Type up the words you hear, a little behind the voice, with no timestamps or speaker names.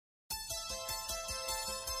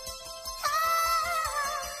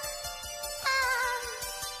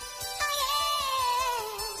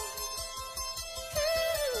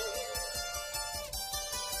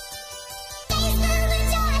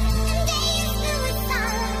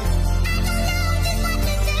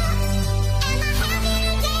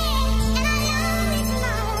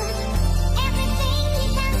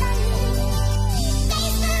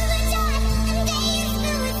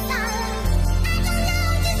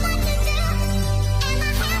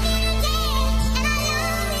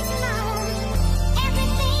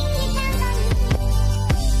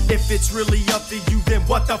it's really up to you, then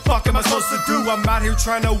what the fuck am I supposed to do? I'm out here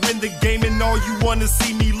trying to win the game and all you wanna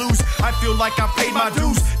see me lose. I feel like I paid my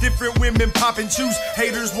dues. Different women pop and choose.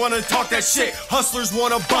 Haters wanna talk that shit, hustlers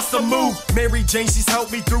wanna bust a move. Mary Jane, she's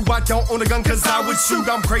helped me through. I don't own a gun cause I would shoot.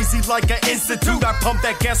 I'm crazy like an institute. I pump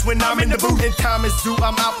that gas when I'm in the booth. And time is due,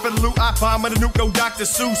 I'm out for the loot. I bomb with a nuke, no Dr.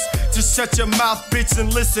 Seuss. Just shut your mouth, bitch,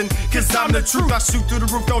 and listen, cause I'm the truth. I shoot through the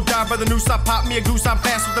roof, don't die by the noose. I pop me a goose, I'm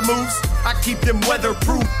fast with the moves. I keep them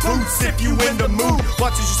weatherproof boots if you in the mood.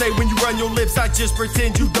 Watch what you say when you run your lips. I just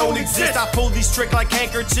pretend you don't exist. I pull these tricks like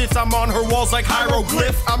handkerchiefs. I'm on her walls like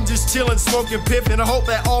hieroglyph. I'm just chillin', smoking piff, and I hope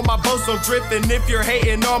that all my boats don't drift. And if you're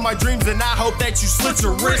hating on my dreams, then I hope that you slit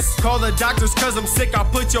your wrist. Call the doctors cause I'm sick. I'll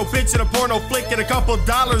put your bitch in a porno flick and a couple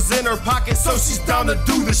dollars in her pocket so she's down to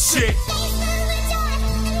do the shit.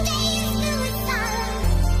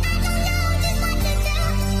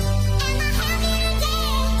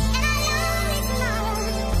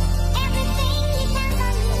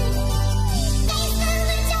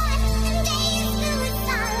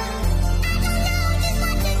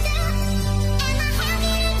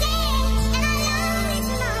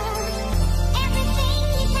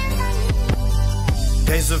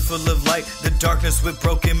 Days are full of light, the darkness with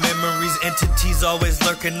broken memories. Entities always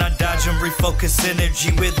lurking, I dodge and refocus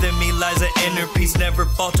energy. Within me lies an inner peace, never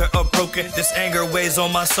falter or broken. This anger weighs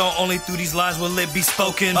on my soul, only through these lines will it be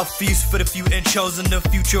spoken. A feast for the few and chosen, the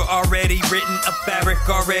future already written. A fabric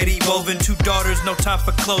already woven, 2 daughters, no time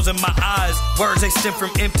for closing my eyes. Words they stem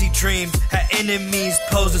from empty dreams, had enemies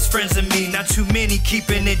pose as friends of me. Not too many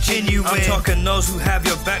keeping it genuine. I'm talking those who have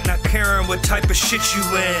your back, not caring what type of shit you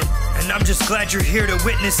in. And I'm just glad you're here to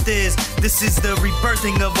witness this. This is the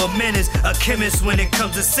rebirthing of a menace, a chemist when it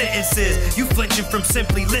comes to sentences. You flinching from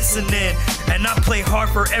simply listening, and I play hard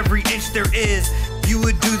for every inch there is. You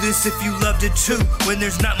would do this if you loved it too, when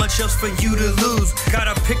there's not much else for you to lose.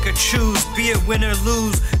 Gotta pick or choose, be it win or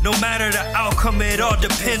lose. No matter the outcome, it all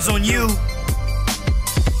depends on you.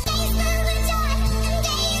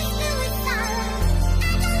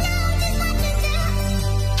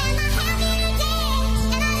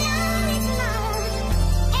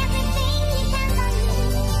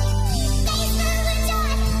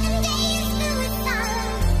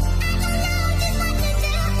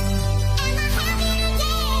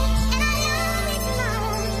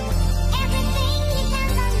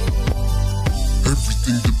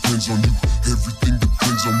 On you, everything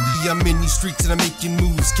depends on me. I'm in these streets and I'm making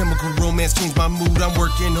moves. Chemical romance changed my mood. I'm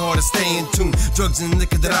working hard to stay in tune. Drugs and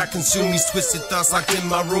liquor that I consume. These twisted thoughts locked in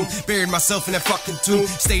my room. Buried myself in that fucking tune.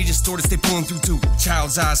 Stage distorted, stay pulling through too.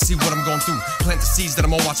 Child's eyes see what I'm going through. Plant the seeds that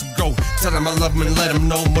I'm gonna watch them grow. Tell them I love them and let them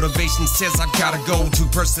know. Motivation says I gotta go. 2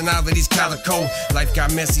 personalities, calico. Life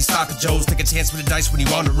got messy, sloppy joes. Take a chance with the dice when you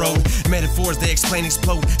on the road. Metaphors, they explain,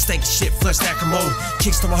 explode. Stank shit, flesh that commode.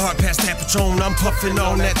 Kicks to my heart past that Patron. I'm puffing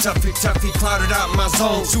on that tuffy, clouded out my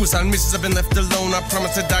zone. Suicide missions, I've been left alone. I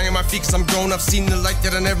promise to die on my feet cause I'm grown. I've seen the light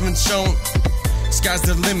that I've never been shown. Sky's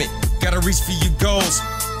the limit, gotta reach for your goals.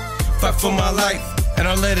 Fight for my life, and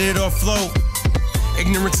I'll let it all flow.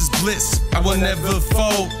 Ignorance is bliss, I will never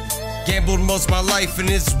fold. Gambled most of my life and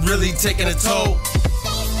it's really taking a toll.